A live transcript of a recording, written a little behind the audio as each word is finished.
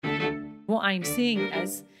What I'm saying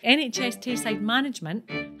is NHS Tayside management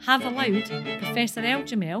have allowed Professor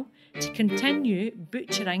Eljamel to continue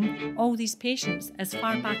butchering all these patients as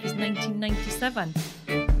far back as 1997.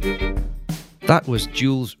 That was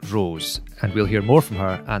Jules Rose, and we'll hear more from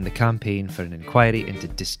her and the campaign for an inquiry into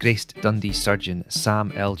disgraced Dundee surgeon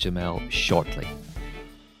Sam Eljamel shortly.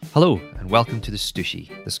 Hello and welcome to The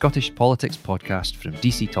Stooshy, the Scottish politics podcast from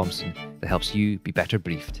DC Thomson that helps you be better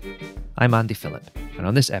briefed. I'm Andy Phillip, and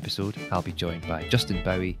on this episode I'll be joined by Justin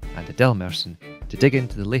Bowie and Adele Merson to dig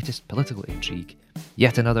into the latest political intrigue,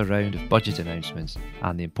 yet another round of budget announcements,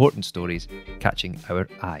 and the important stories catching our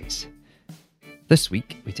eyes. This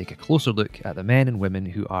week, we take a closer look at the men and women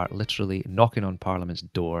who are literally knocking on Parliament's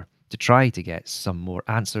door to try to get some more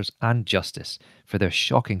answers and justice for their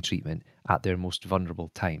shocking treatment at their most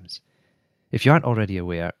vulnerable times. If you aren't already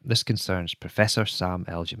aware, this concerns Professor Sam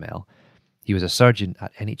Eljamel. He was a surgeon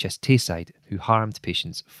at NHS Tayside who harmed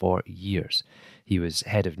patients for years. He was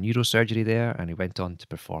head of neurosurgery there, and he went on to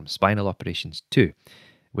perform spinal operations too,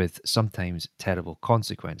 with sometimes terrible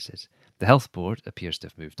consequences. The Health Board appears to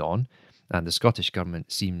have moved on, and the Scottish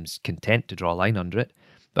Government seems content to draw a line under it.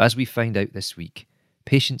 But as we find out this week,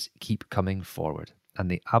 patients keep coming forward, and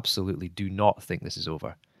they absolutely do not think this is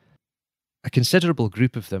over. A considerable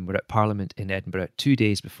group of them were at Parliament in Edinburgh 2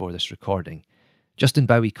 days before this recording. Justin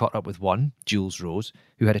Bowie caught up with one, Jules Rose,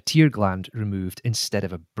 who had a tear gland removed instead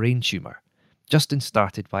of a brain tumour. Justin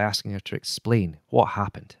started by asking her to explain what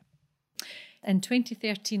happened. In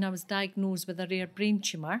 2013, I was diagnosed with a rare brain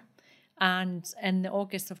tumour. And in the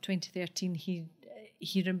August of 2013, he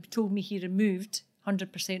told me he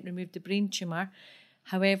 100% removed the brain tumour.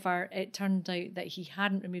 However, it turned out that he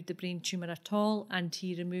hadn't removed the brain tumour at all, and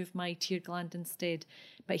he removed my tear gland instead.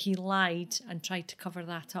 But he lied and tried to cover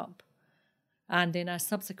that up. And then I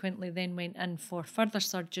subsequently went in for further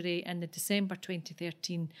surgery in the December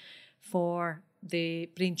 2013 for the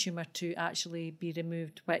brain tumour to actually be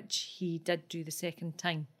removed, which he did do the second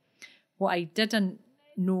time. What I didn't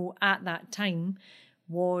know at that time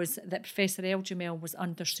was that Professor Eljamel was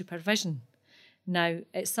under supervision. Now,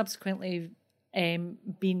 it's subsequently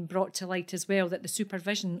been brought to light as well that the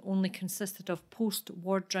supervision only consisted of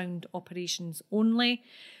post-ward round operations only.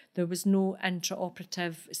 There was no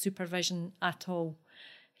intraoperative supervision at all.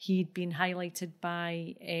 He'd been highlighted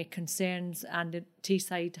by concerns, and the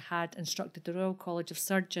Tayside had instructed the Royal College of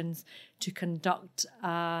Surgeons to conduct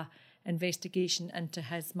an investigation into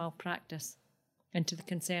his malpractice, into the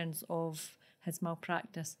concerns of his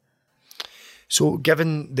malpractice. So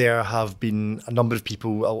given there have been a number of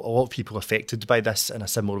people, a lot of people affected by this in a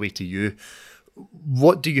similar way to you,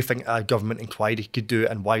 what do you think a government inquiry could do,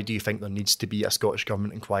 and why do you think there needs to be a Scottish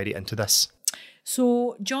Government inquiry into this?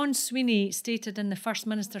 So John Sweeney stated in the First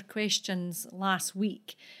Minister questions last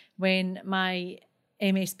week, when my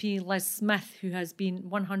MSP Liz Smith, who has been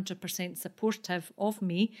 100% supportive of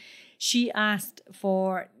me, she asked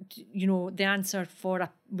for, the answer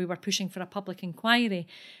we were pushing for a public inquiry.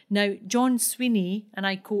 Now, John Sweeney, and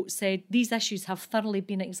I quote, said, "These issues have thoroughly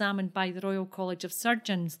been examined by the Royal College of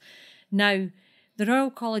Surgeons." Now, the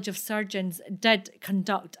Royal College of Surgeons did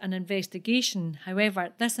conduct an investigation.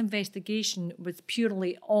 However, this investigation was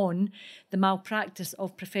purely on the malpractice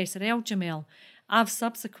of Professor Eljamel. I've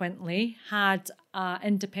subsequently had an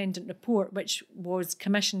independent report which was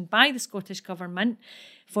commissioned by the Scottish Government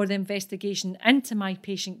for the investigation into my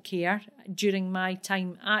patient care during my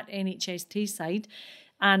time at NHS Tayside,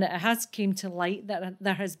 and it has came to light that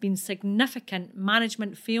there has been significant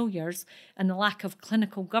management failures and the lack of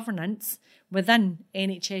clinical governance within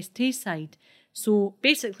NHS Tayside. So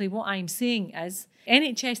basically what I'm saying is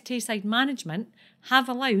NHS Tayside management have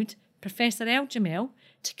allowed Professor Eljamel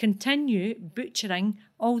to continue butchering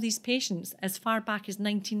all these patients as far back as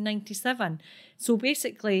 1997. So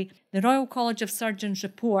basically, the Royal College of Surgeons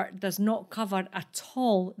report does not cover at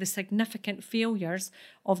all the significant failures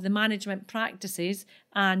of the management practices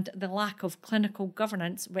and the lack of clinical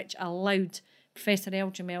governance which allowed Professor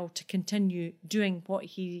Eljamel to continue doing what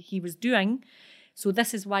he was doing. So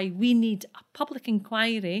this is why we need a public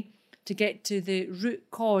inquiry to get to the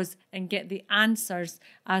root cause and get the answers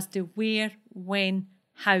as to where, when,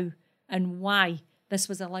 how and why this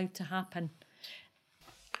was allowed to happen.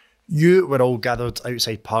 You were all gathered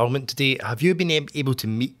outside Parliament today. Have you been able to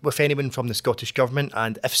meet with anyone from the Scottish Government?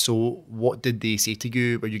 And if so, what did they say to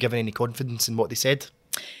you? Were you given any confidence in what they said?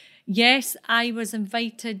 Yes, I was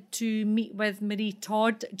invited to meet with Marie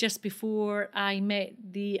Todd just before I met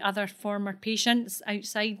the other former patients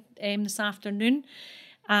outside this afternoon.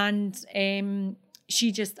 And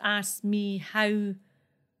she just asked me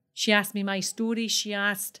she asked me my story. She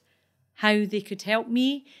asked how they could help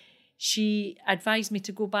me. She advised me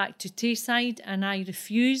to go back to Tayside and I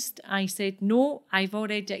refused. I said, no, I've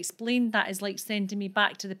already explained that is like sending me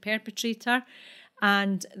back to the perpetrator,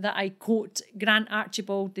 and that I quote Grant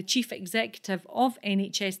Archibald, the Chief Executive of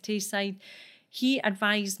NHS Tayside. He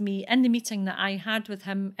advised me in the meeting that I had with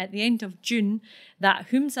him at the end of June that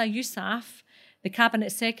Humza Yousaf, the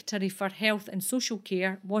Cabinet Secretary for Health and Social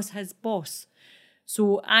Care, was his boss.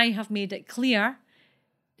 So I have made it clear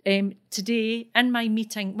today in my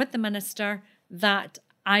meeting with the Minister that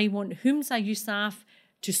I want Humza Yousaf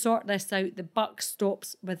to sort this out. The buck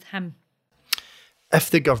stops with him. If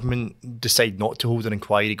the government decide not to hold an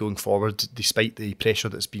inquiry going forward, despite the pressure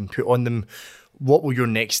that's been put on them, what will your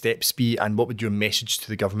next steps be, and what would your message to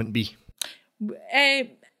the government be?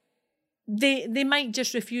 They might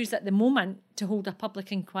just refuse at the moment to hold a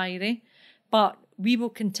public inquiry, but we will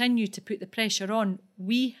continue to put the pressure on.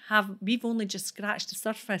 We've only just scratched the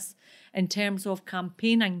surface in terms of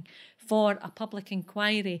campaigning for a public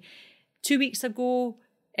inquiry. 2 weeks ago,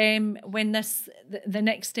 when the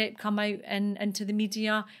next step come out into the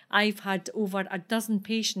media, I've had over a dozen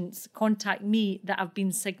patients contact me that have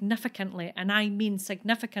been significantly, and I mean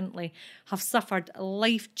significantly, have suffered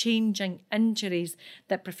life-changing injuries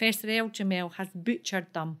that Professor Eljamel has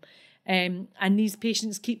butchered them. And these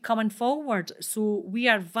patients keep coming forward. So we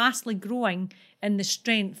are vastly growing in the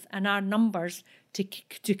strength and our numbers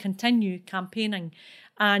to continue campaigning.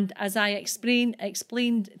 And as I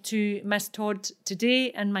explained to Miss Todd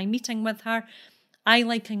today in my meeting with her, I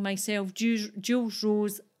liken myself, Jules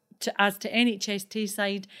Rose, to NHS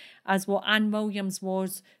Tayside as what Anne Williams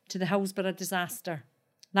was to the Hillsborough disaster.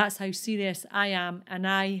 That's how serious I am, and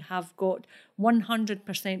I have got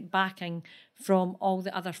 100% backing from all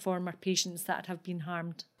the other former patients that have been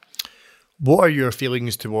harmed. What are your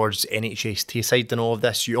feelings towards NHS Tayside in all of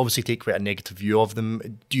this? You obviously take quite a negative view of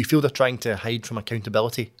them. Do you feel they're trying to hide from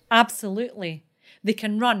accountability? Absolutely. They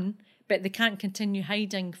can run, but they can't continue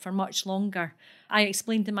hiding for much longer. I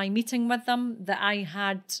explained in my meeting with them that I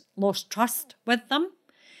had lost trust with them.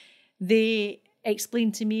 They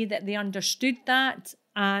explained to me that they understood that,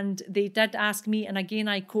 and they did ask me, and again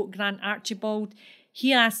I quote Grant Archibald,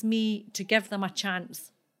 he asked me to give them a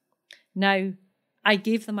chance. Now, I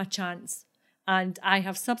gave them a chance, and I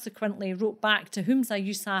have subsequently wrote back to Humza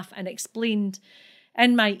Yousaf and explained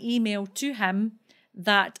in my email to him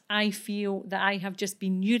that I feel that I have just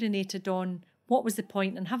been urinated on. What was the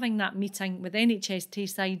point in having that meeting with NHS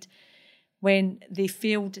Tayside when they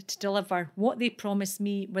failed to deliver what they promised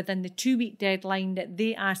me within the 2-week deadline that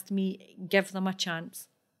they asked me, give them a chance?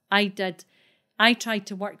 I did. I tried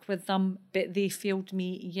to work with them, but they failed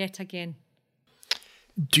me yet again.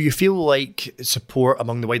 Do you feel like support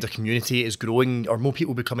among the wider community is growing? Are more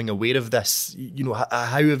people becoming aware of this? You know,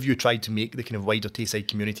 how have you tried to make the kind of wider Tayside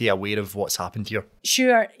community aware of what's happened here?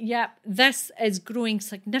 Sure, yeah. This is growing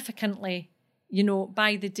significantly. You know,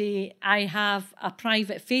 by the day, I have a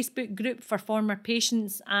private Facebook group for former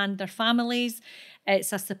patients and their families.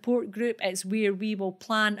 It's a support group. It's where we will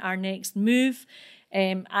plan our next move.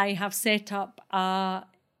 I have set up a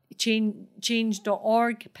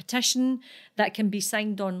change.org petition that can be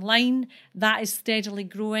signed online. That is steadily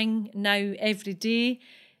growing now every day.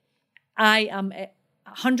 I am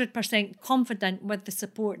 100% confident with the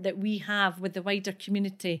support that we have with the wider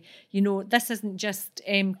community. You know, this isn't just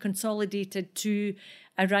consolidated to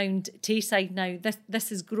around Tayside now.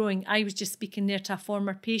 This is growing. I was just speaking there to a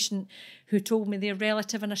former patient who told me their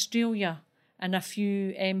relative in Australia and a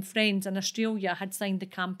few friends in Australia had signed the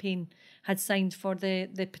campaign, had signed for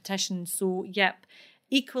the petition. So, yep,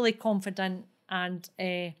 equally confident and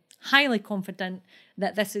highly confident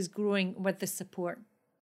that this is growing with the support.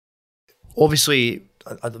 Obviously,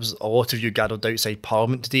 there was a lot of you gathered outside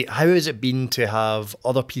Parliament today. How has it been to have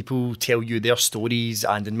other people tell you their stories,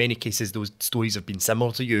 and in many cases those stories have been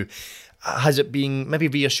similar to you? Has it been maybe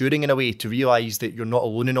reassuring in a way to realise that you're not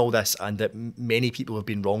alone in all this and that many people have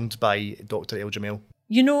been wronged by Dr. Eljamel?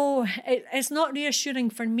 You know, it's not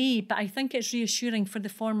reassuring for me, but I think it's reassuring for the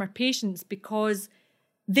former patients because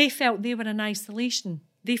they felt they were in isolation.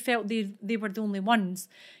 They felt they were the only ones,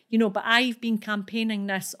 you know, but I've been campaigning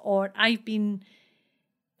this, or I've been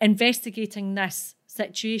investigating this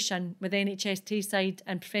situation with NHS Tayside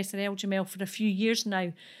and Professor Eljamel for a few years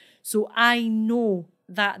now. So I know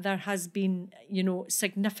that there has been, you know,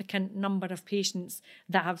 significant number of patients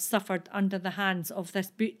that have suffered under the hands of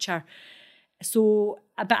this butcher. So,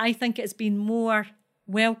 but I think it's been more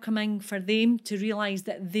welcoming for them to realise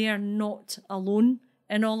that they're not alone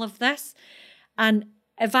in all of this. And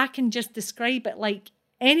if I can just describe it like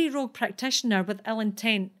any rogue practitioner with ill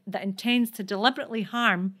intent that intends to deliberately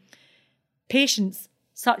harm patients,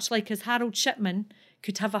 such like as Harold Shipman,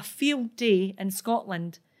 could have a field day in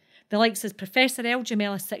Scotland. The likes of Professor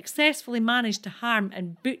Eljamel has successfully managed to harm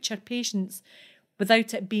and butcher patients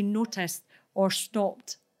without it being noticed or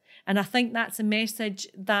stopped. And I think that's a message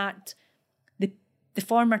that the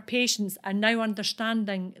former patients are now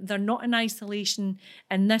understanding they're not in isolation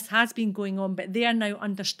and this has been going on, but they are now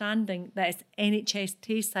understanding that it's NHS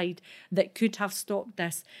Tayside that could have stopped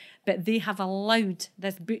this, but they have allowed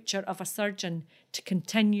this butcher of a surgeon to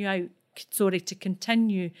continue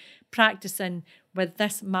practicing with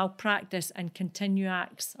this malpractice and continue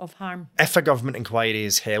acts of harm. If a government inquiry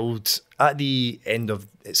is held at the end of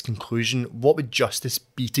its conclusion, what would justice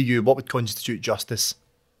be to you? What would constitute justice?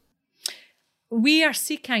 We are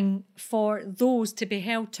seeking for those to be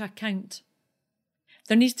held to account.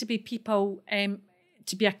 There needs to be people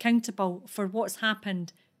to be accountable for what's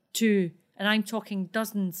happened to, and I'm talking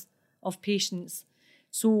dozens of patients.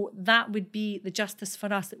 So that would be the justice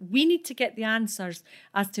for us. We need to get the answers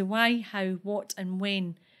as to why, how, what and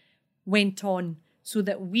when went on so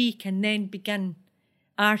that we can then begin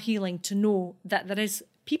our healing to know that there is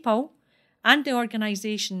people and the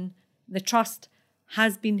organisation, the trust,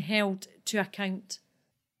 has been held to account.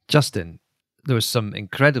 Justin, there was some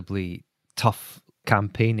incredibly tough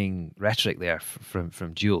campaigning rhetoric there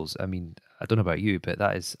from Jules. I mean, I don't know about you, but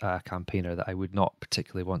that is a campaigner that I would not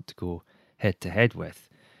particularly want to go head to head with.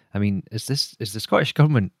 I mean, is the Scottish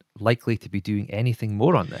Government likely to be doing anything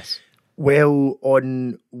more on this? Well,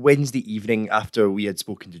 on Wednesday evening, after we had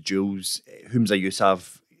spoken to Jules, Humza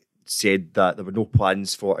Yousaf said that there were no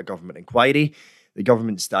plans for a government inquiry. The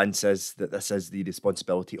government stance is that this is the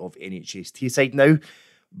responsibility of NHS Tayside now.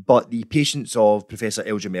 But the patients of Professor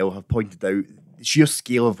Eljamel have pointed out the sheer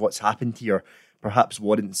scale of what's happened here perhaps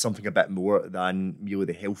warrants something a bit more than merely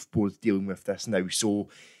the health board dealing with this now. So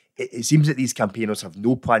it seems that these campaigners have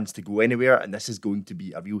no plans to go anywhere, and this is going to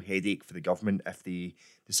be a real headache for the government if they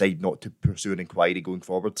decide not to pursue an inquiry going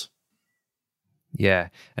forward. Yeah,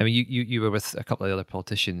 I mean, you were with a couple of other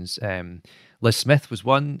politicians. Liz Smith was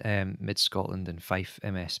one, Mid Scotland and Fife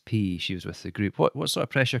MSP. She was with the group. What sort of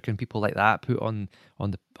pressure can people like that put on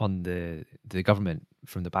the government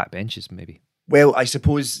from the backbenches, maybe? Well, I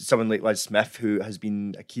suppose someone like Liz Smith, who has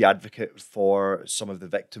been a key advocate for some of the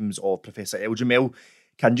victims of Professor Eljamel,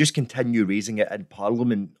 can just continue raising it in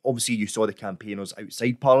Parliament. Obviously, you saw the campaigners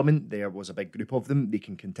outside Parliament. There was a big group of them. They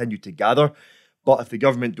can continue to gather. But if the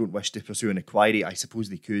government don't wish to pursue an inquiry, I suppose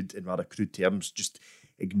they could, in rather crude terms, just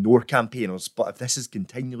ignore campaigners. But if this is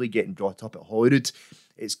continually getting brought up at Holyrood,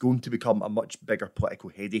 it's going to become a much bigger political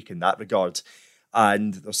headache in that regard.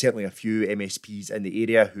 And there's certainly a few MSPs in the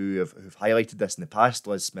area who've highlighted this in the past.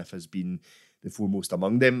 Liz Smith has been the foremost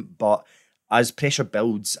among them. But as pressure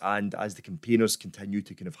builds and as the campaigners continue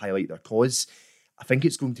to kind of highlight their cause, I think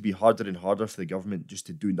it's going to be harder and harder for the government just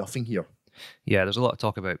to do nothing here. Yeah, there's a lot of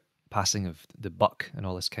talk about passing of the buck and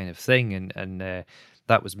all this kind of thing, and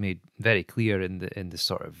that was made very clear in the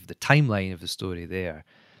sort of the timeline of the story there.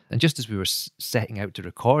 And just as we were setting out to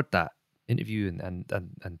record that interview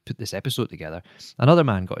and put this episode together, another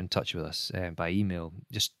man got in touch with us by email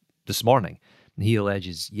just this morning, and he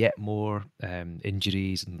alleges yet more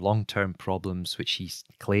injuries and long-term problems which he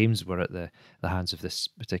claims were at the hands of this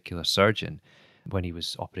particular surgeon when he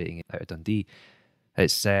was operating out of Dundee.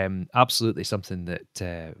 It's absolutely something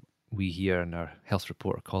that we here and our health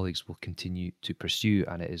reporter colleagues will continue to pursue,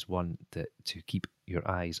 and it is one that to keep your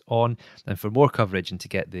eyes on. And for more coverage and to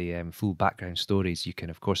get the full background stories, you can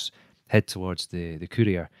of course head towards the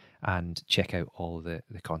Courier and check out all the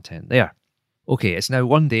content there. Okay, it's now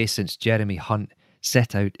one day since Jeremy Hunt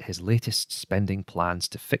set out his latest spending plans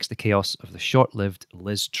to fix the chaos of the short-lived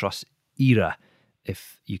Liz Truss era,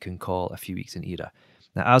 if you can call a few weeks an era.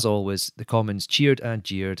 Now, as always, the Commons cheered and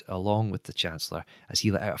jeered along with the Chancellor as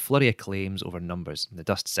he let out a flurry of claims over numbers. And the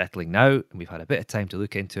dust's settling now, and we've had a bit of time to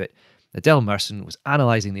look into it. Adele Merson was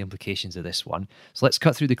analysing the implications of this one. So let's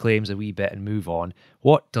cut through the claims a wee bit and move on.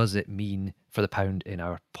 What does it mean for the pound in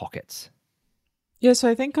our pockets? Yeah, so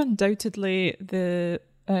I think undoubtedly the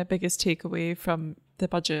biggest takeaway from the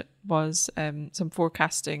budget was some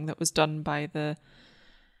forecasting that was done by the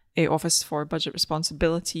Office for Budget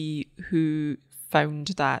Responsibility, who found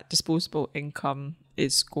that disposable income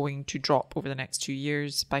is going to drop over the next 2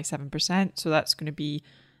 years by 7%. So that's going to be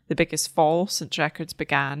the biggest fall since records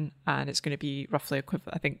began, and it's going to be roughly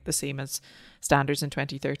equivalent, I think, the same as standards in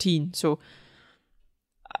 2013. So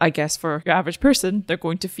I guess for your average person, they're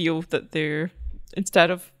going to feel that they're,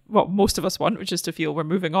 instead of what most of us want, which is to feel we're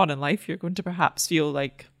moving on in life, you're going to perhaps feel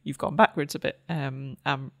like you've gone backwards a bit.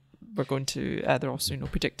 We're going to, they're also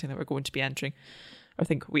predicting that we're going to be entering, I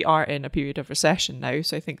think we are in a period of recession now.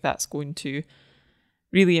 So I think that's going to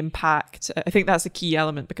really impact. I think that's a key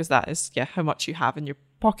element, because that is how much you have in your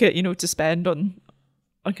pocket, to spend on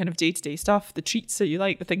kind of day-to-day stuff, the treats that you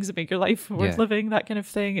like, the things that make your life worth living, that kind of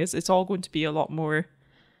thing. It's all going to be a lot more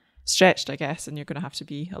stretched, I guess, and you're going to have to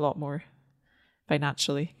be a lot more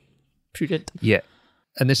financially prudent. Yeah.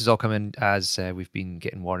 And this is all coming as we've been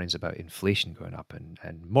getting warnings about inflation going up, and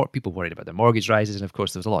more people worried about their mortgage rises. And of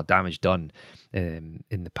course, there was a lot of damage done in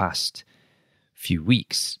the past few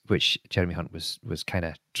weeks, which Jeremy Hunt was kind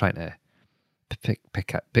of trying to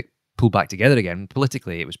pull back together again.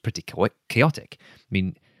 Politically, it was pretty chaotic. I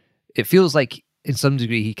mean, it feels like in some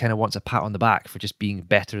degree he kind of wants a pat on the back for just being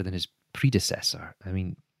better than his predecessor. I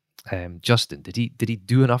mean, Justin, did he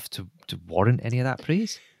do enough to warrant any of that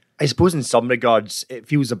praise? I suppose in some regards, it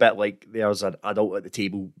feels a bit like there's an adult at the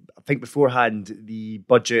table. I think beforehand, the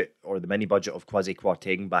budget or the mini budget of Kwasi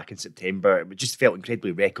Kwarteng back in September, it just felt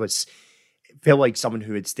incredibly reckless. It felt like someone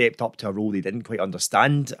who had stepped up to a role they didn't quite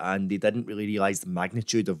understand, and they didn't really realise the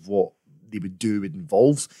magnitude of what they would do would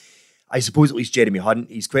involve. I suppose at least Jeremy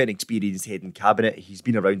Hunt, he's quite an experienced head in cabinet. He's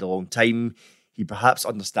been around a long time. He perhaps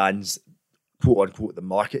understands, quote unquote, the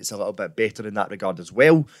markets a little bit better in that regard as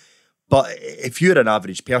well. But if you're an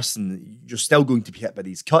average person, you're still going to be hit by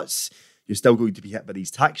these cuts. You're still going to be hit by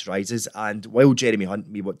these tax rises. And while Jeremy Hunt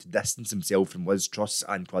may want to distance himself from Liz Truss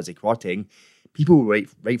and Kwasi Kwarteng, people will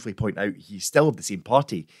rightfully point out he's still of the same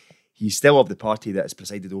party. He's still of the party that has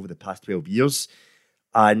presided over the past 12 years.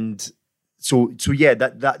 And so yeah,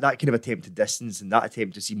 that kind of attempt to distance and that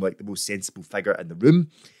attempt to seem like the most sensible figure in the room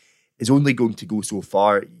is only going to go so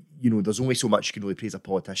far. There's only so much you can really praise a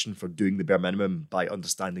politician for doing the bare minimum by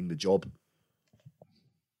understanding the job.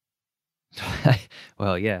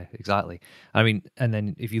 Well, yeah, exactly. I mean, and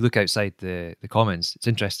then if you look outside the Commons, it's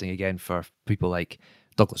interesting again for people like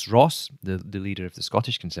Douglas Ross, the leader of the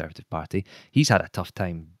Scottish Conservative Party. He's had a tough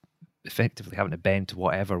time effectively having to bend to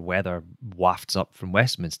whatever weather wafts up from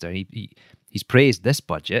Westminster. He's praised this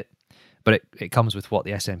budget, but it comes with what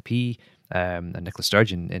the SNP and Nicola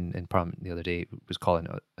Sturgeon in Parliament the other day was calling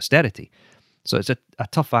austerity. So it's a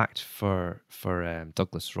tough act for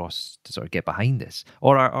Douglas Ross to sort of get behind this.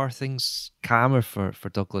 Or are things calmer for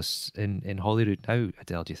Douglas in Holyrood now,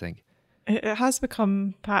 Adele, do you think? It has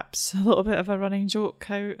become perhaps a little bit of a running joke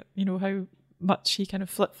how much he kind of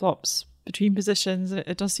flip-flops between positions.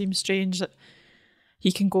 It does seem strange that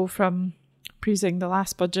he can go from praising the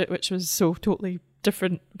last budget, which was so totally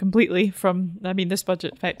different completely from, this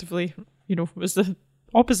budget effectively, was the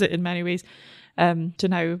opposite in many ways, to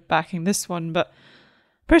now backing this one. But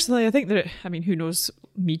personally, I think that, who knows,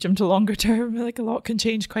 medium to longer term, like a lot can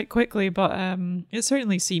change quite quickly, but it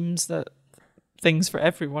certainly seems that things for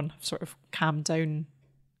everyone have sort of calmed down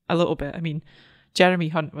a little bit. Jeremy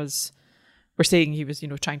Hunt we're saying he was,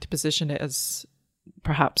 trying to position it as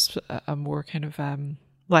perhaps a more kind of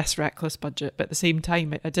less reckless budget, but at the same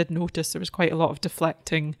time, I did notice there was quite a lot of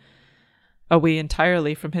deflecting away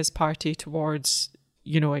entirely from his party towards,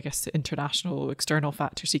 I guess the international external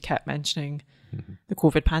factors. He kept mentioning the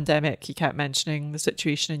COVID pandemic. He kept mentioning the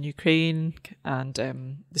situation in Ukraine and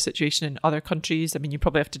the situation in other countries. You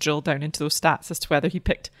probably have to drill down into those stats as to whether he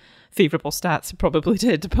picked favourable stats. He probably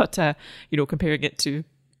did, but, comparing it to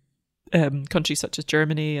countries such as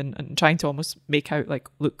Germany and trying to almost make out like,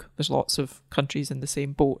 look, there's lots of countries in the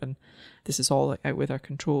same boat and this is all out with our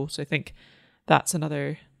control. So I think that's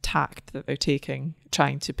another tact that they're taking,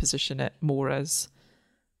 trying to position it more as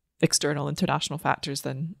external international factors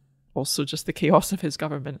than also just the chaos of his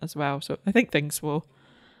government as well. So I think things will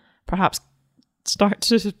perhaps start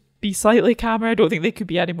to be slightly calmer. I don't think they could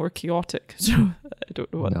be any more chaotic. So I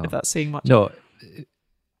don't know if that's saying much. No,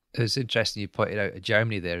 it's interesting you pointed out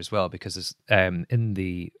Germany there as well, because there's, in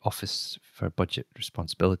the Office for Budget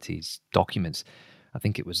Responsibilities documents, I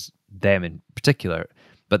think it was them in particular,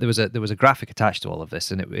 but there was a graphic attached to all of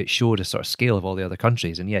this, and it showed a sort of scale of all the other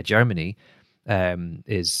countries. And yeah, Germany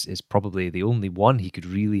is probably the only one he could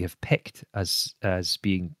really have picked as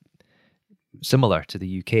being similar to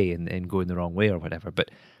the UK in going the wrong way or whatever.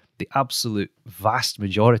 But the absolute vast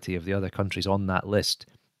majority of the other countries on that list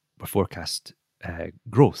were forecast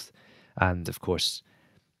growth. And of course,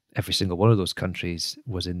 every single one of those countries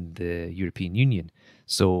was in the European Union.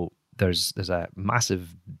 So there's a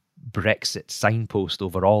massive Brexit signpost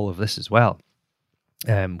over all of this as well,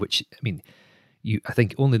 which, I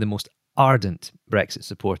think only the most ardent Brexit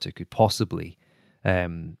supporter could possibly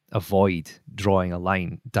avoid drawing a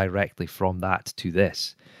line directly from that to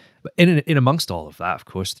this. But in amongst all of that, of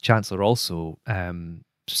course, the Chancellor also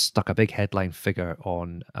stuck a big headline figure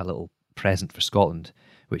on a little present for Scotland,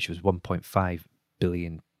 which was £1.5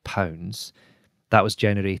 billion. That was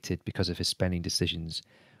generated because of his spending decisions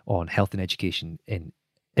on health and education in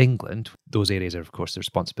England, those areas are, of course, the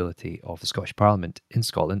responsibility of the Scottish Parliament in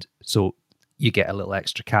Scotland. So you get a little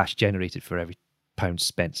extra cash generated for every pound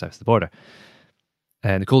spent south of the border.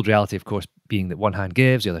 And the cold reality, of course, being that one hand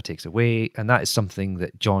gives, the other takes away. And that is something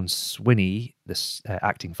that John Swinney, this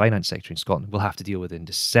acting finance secretary in Scotland, will have to deal with in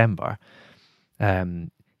December.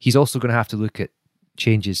 He's also going to have to look at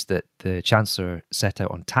changes that the Chancellor set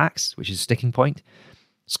out on tax, which is a sticking point.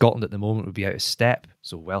 Scotland at the moment would be out of step,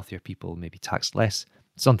 so wealthier people may be taxed less.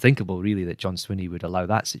 It's unthinkable, really, that John Swinney would allow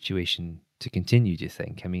that situation to continue, do you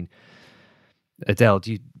think? I mean, Adele,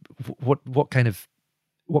 what kind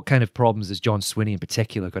of problems is John Swinney in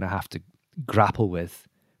particular going to have to grapple with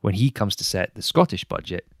when he comes to set the Scottish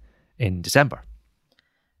budget in December?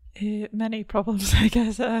 Many problems, I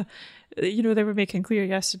guess. They were making clear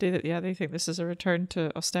yesterday that, they think this is a return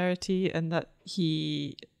to austerity and that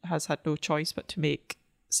he has had no choice but to make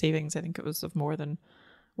savings. I think it was of more than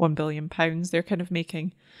 £1 billion. They're kind of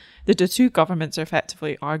making... The two governments are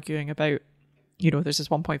effectively arguing about, there's this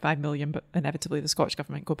 1.5 million, but inevitably the Scottish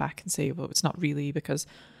government go back and say, well, it's not really, because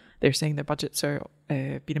they're saying their budgets are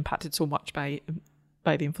being impacted so much by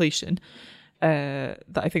the inflation. That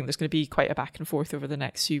I think there's going to be quite a back and forth over the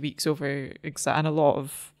next few weeks over and a lot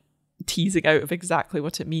of teasing out of exactly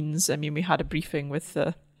what it means. I mean, we had a briefing with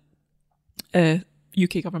the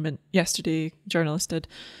UK government yesterday, journalist did,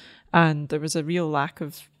 and there was a real lack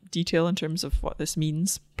of detail in terms of what this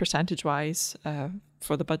means percentage-wise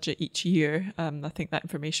for the budget each year. I think that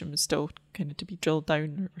information was still kind of to be drilled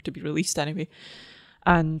down or to be released anyway.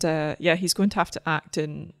 And he's going to have to act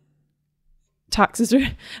in taxes,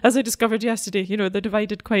 as I discovered yesterday, they're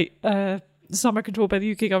divided quite, some are controlled by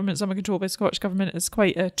the UK government, some are controlled by the Scottish government. It's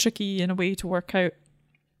quite tricky in a way to work out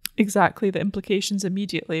exactly the implications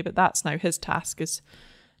immediately, but that's now his task, is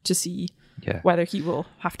to see whether he will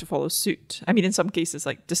have to follow suit. I mean, in some cases,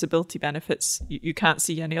 like disability benefits, you can't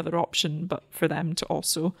see any other option but for them to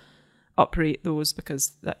also uprate those,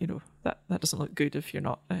 because that doesn't look good if you're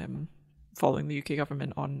not following the UK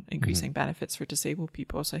government on increasing benefits for disabled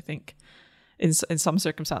people. So I think in some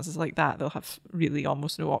circumstances like that, they'll have really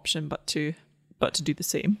almost no option but to do the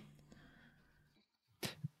same.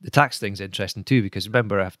 The tax thing's interesting too, because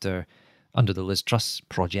remember, under the Liz Truss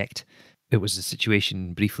project, it was a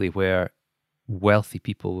situation briefly where wealthy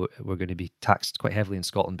people were going to be taxed quite heavily in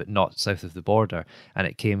Scotland, but not south of the border. And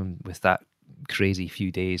it came with that crazy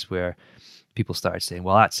few days where people started saying,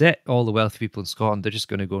 well, that's it. All the wealthy people in Scotland, they're just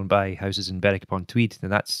going to go and buy houses in Berwick-upon-Tweed,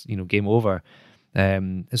 and that's, game over.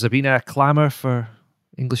 Has there been a clamour for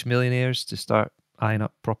English millionaires to start eyeing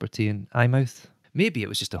up property in Eyemouth? Maybe it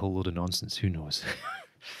was just a whole load of nonsense. Who knows?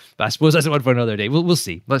 But I suppose that's one for another day. We'll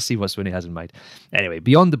see. Let's see what Swinney has in mind. Anyway,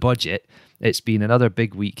 beyond the budget, it's been another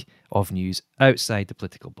big week of news outside the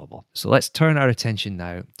political bubble. So let's turn our attention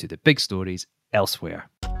now to the big stories elsewhere.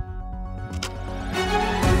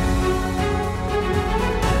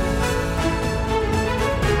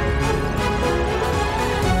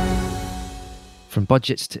 From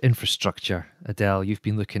budgets to infrastructure, Adele, you've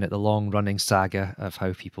been looking at the long-running saga of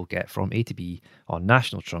how people get from A to B on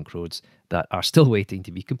national trunk roads that are still waiting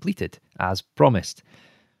to be completed, as promised.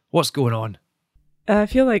 What's going on? I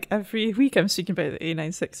feel like every week I'm speaking about the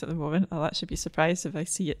A96 at the moment. I'll actually be surprised if I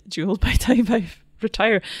see it duelled by the time I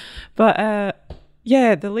retire. But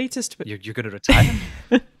the latest... You're going to retire?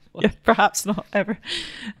 Yeah, perhaps not ever.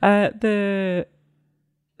 The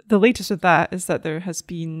latest with that is that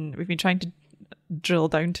we've been trying to drill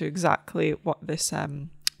down to exactly what this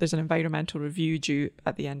there's an environmental review due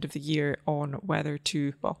at the end of the year on whether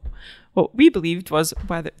to, what we believed was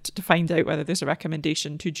whether to find out whether there's a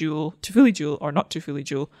recommendation to fully dual or not to fully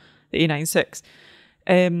dual the A96.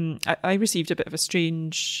 I received a bit of a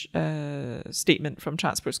strange statement from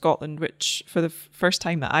Transport Scotland, which for the first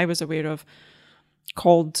time that I was aware of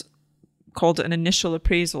called it an initial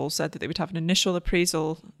appraisal, said that they would have an initial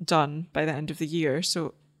appraisal done by the end of the year.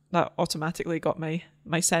 So that automatically got my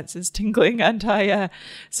senses tingling, and I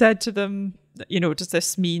said to them, does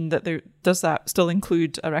this mean that does that still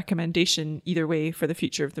include a recommendation either way for the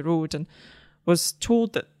future of the road? And was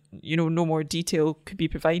told that no more detail could be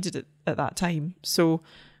provided at that time. So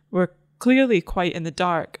we're clearly quite in the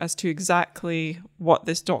dark as to exactly what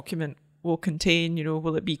this document will contain.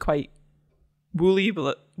 Will it be quite woolly? Will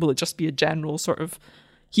it just be a general sort of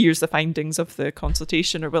here's the findings of the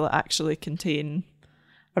consultation, or will it actually contain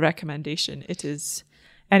a recommendation? It is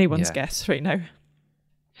anyone's guess right now.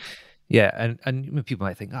 Yeah, and people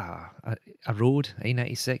might think, a road,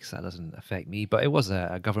 A96, that doesn't affect me. But it was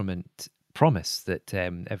a government promise that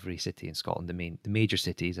every city in Scotland, the major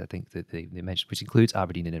cities, I think that they mentioned, which includes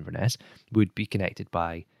Aberdeen and Inverness, would be connected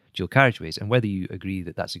by dual carriageways. And whether you agree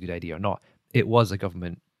that that's a good idea or not, it was a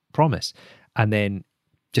government promise. And then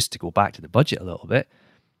just to go back to the budget a little bit,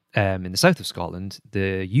 in the south of Scotland,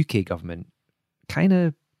 the UK government kind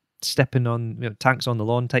of stepping on tanks on the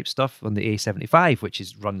lawn type stuff on the A75,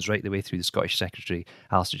 which runs right the way through the Scottish Secretary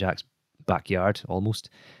Alistair Jack's backyard almost.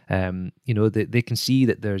 They can see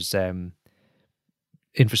that there's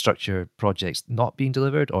infrastructure projects not being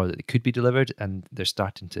delivered or that they could be delivered, and they're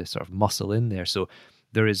starting to sort of muscle in there. So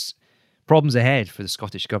there is problems ahead for the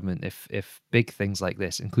Scottish government if big things like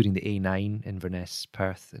this, including the A9 Inverness,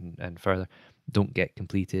 Perth and further, don't get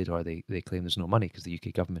completed, or they claim there's no money, because the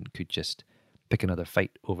UK government could just pick another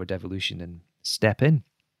fight over devolution and step in.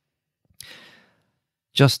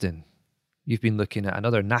 Justin, you've been looking at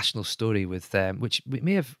another national story with which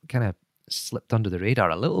may have kind of slipped under the radar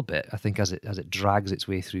a little bit, I think, as it drags its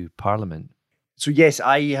way through Parliament. So yes,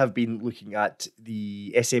 I have been looking at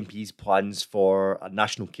the SNP's plans for a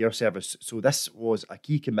national care service. So this was a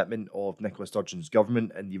key commitment of Nicola Sturgeon's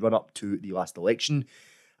government in the run-up to the last election.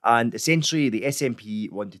 And essentially, the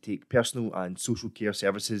SNP want to take personal and social care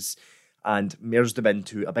services and merge them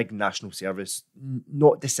into a big national service,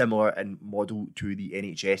 not dissimilar in model to the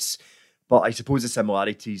NHS. But I suppose the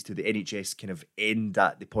similarities to the NHS kind of end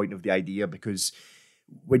at the point of the idea, because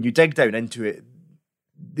when you dig down into it,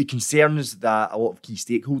 the concerns that a lot of key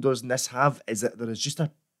stakeholders in this have is that there is just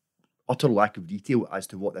a utter lack of detail as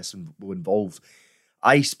to what this will involve.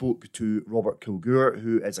 I spoke to Robert Kilgour,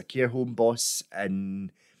 who is a care home boss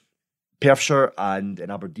in Perthshire and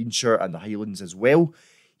in Aberdeenshire and the Highlands as well.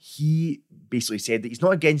 He basically said that he's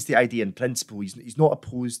not against the idea in principle. He's not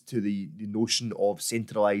opposed to the notion of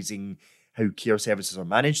centralising how care services are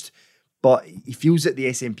managed, but he feels that the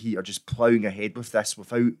SNP are just ploughing ahead with this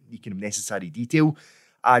without the kind of necessary detail.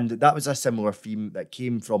 And that was a similar theme that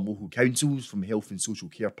came from local councils, from health and social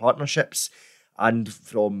care partnerships, and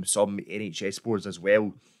from some NHS boards as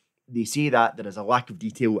well. They say that there is a lack of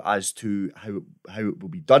detail as to how it will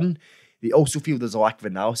be done. They also feel there's a lack of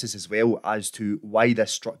analysis as well as to why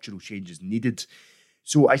this structural change is needed.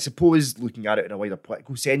 So I suppose, looking at it in a wider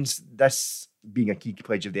political sense, this being a key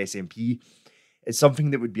pledge of the SNP is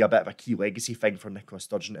something that would be a bit of a key legacy thing for Nicola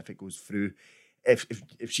Sturgeon if it goes through. If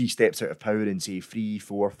she steps out of power in, say, 3,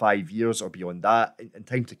 4, 5 years or beyond that, in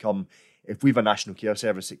time to come, if we have a national care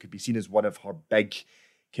service, it could be seen as one of her big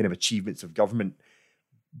kind of achievements of government.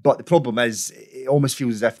 But the problem is, it almost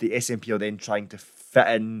feels as if the SNP are then trying to fit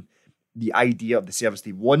in the idea of the service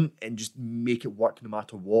they want and just make it work no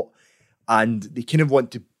matter what. And they kind of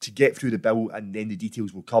want to get through the bill, and then the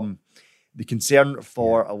details will come. The concern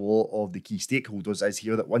for a lot of the key stakeholders is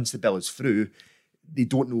here that once the bill is through, they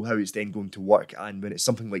don't know how it's then going to work. And when it's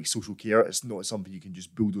something like social care, it's not something you can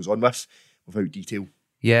just bulldoze on with without detail.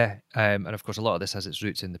 Yeah, and of course a lot of this has its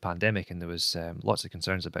roots in the pandemic, and there was lots of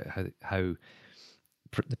concerns about how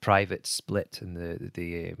the private split and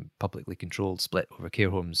the publicly controlled split over care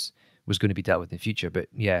homes was going to be dealt with in the future. But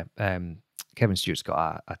yeah, Kevin Stewart's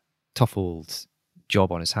got a tough old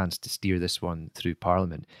job on his hands to steer this one through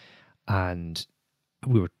Parliament. And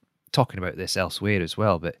we were talking about this elsewhere as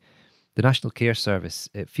well, but the National Care Service,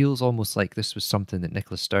 it feels almost like this was something that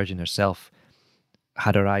Nicola Sturgeon herself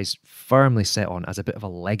had her eyes firmly set on as a bit of a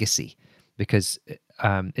legacy, because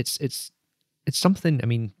it's something, I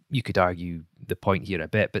mean, you could argue the point here a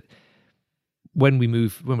bit, but when we're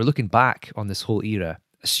looking back on this whole era,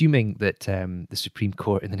 assuming that the Supreme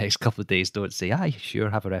Court in the next couple of days don't say, aye, sure,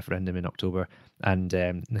 have a referendum in October, and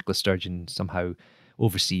Nicola Sturgeon somehow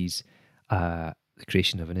oversees the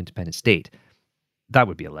creation of an independent state, that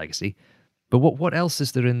would be a legacy. But what else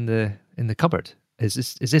is there in the cupboard? Is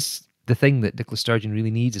this the thing that Nicola Sturgeon really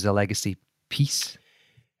needs as a legacy piece?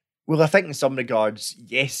 Well, I think in some regards,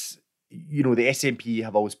 yes. You know, the SNP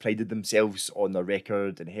have always prided themselves on their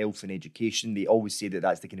record in health and education. They always say that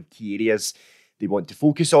that's the kind of key areas they want to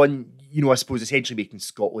focus on. You know, I suppose essentially making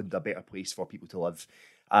Scotland a better place for people to live,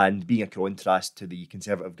 and being a contrast to the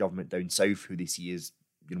Conservative government down south, who they see as,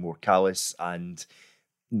 you know, more callous and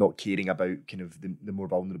not caring about kind of the more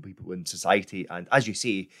vulnerable people in society. And as you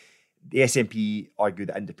say, the SNP argue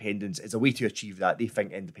that independence is a way to achieve that. They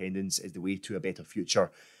think independence is the way to a better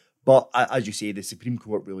future. But as you say, the Supreme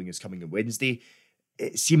Court ruling is coming on Wednesday.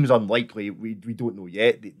 It seems unlikely, we don't know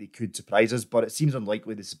yet, they could surprise us, but it seems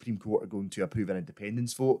unlikely the Supreme Court are going to approve an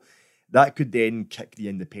independence vote. That could then kick the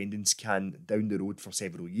independence can down the road for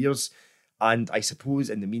several years. And I suppose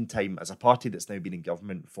in the meantime, as a party that's now been in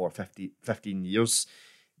government for 15 years,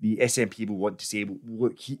 the SNP will want to say, well,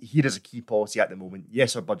 look, here is a key policy at the moment.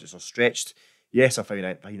 Yes, our budgets are stretched. Yes, our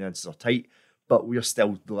finances are tight, but we are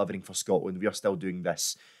still delivering for Scotland. We are still doing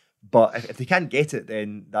this. But if they can't get it,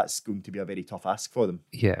 then that's going to be a very tough ask for them.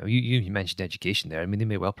 Yeah, you mentioned education there. I mean, they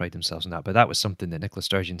may well pride themselves on that, but that was something that Nicola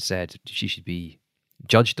Sturgeon said she should be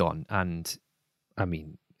judged on. And I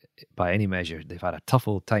mean, by any measure, they've had a tough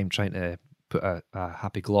old time trying to put a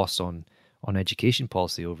happy gloss on education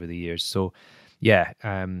policy over the years. So yeah,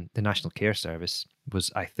 the National Care Service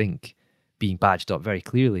was, I think, being badged up very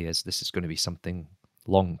clearly as this is going to be something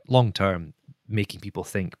long term, making people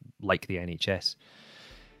think like the NHS.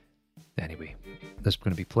 Anyway, there's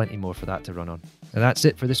going to be plenty more for that to run on. And that's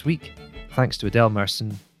it for this week. Thanks to Adele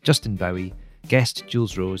Merson, Justin Bowie, guest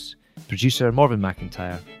Jules Rose, producer Morven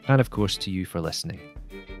McIntyre, and of course to you for listening.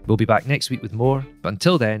 We'll be back next week with more, but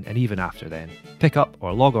until then and even after then, pick up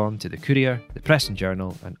or log on to the Courier, the Press and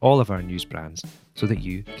Journal and all of our news brands so that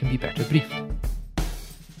you can be better briefed.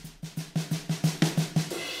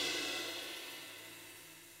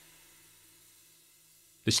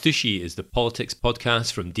 The Stooshy is the politics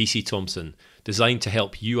podcast from DC Thomson, designed to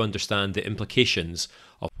help you understand the implications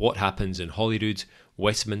of what happens in Holyrood,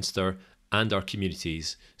 Westminster, and our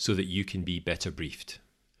communities so that you can be better briefed.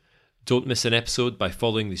 Don't miss an episode by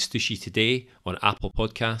following the Stooshy today on Apple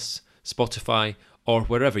Podcasts, Spotify, or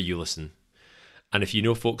wherever you listen. And if you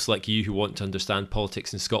know folks like you who want to understand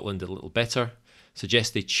politics in Scotland a little better,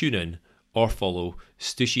 suggest they tune in or follow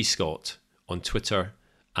Stooshy Scott on Twitter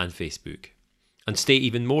and Facebook. And stay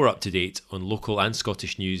even more up to date on local and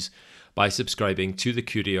Scottish news by subscribing to the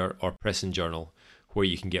Courier or Press and Journal, where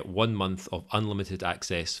you can get 1 month of unlimited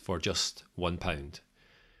access for just £1.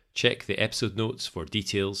 Check the episode notes for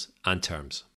details and terms.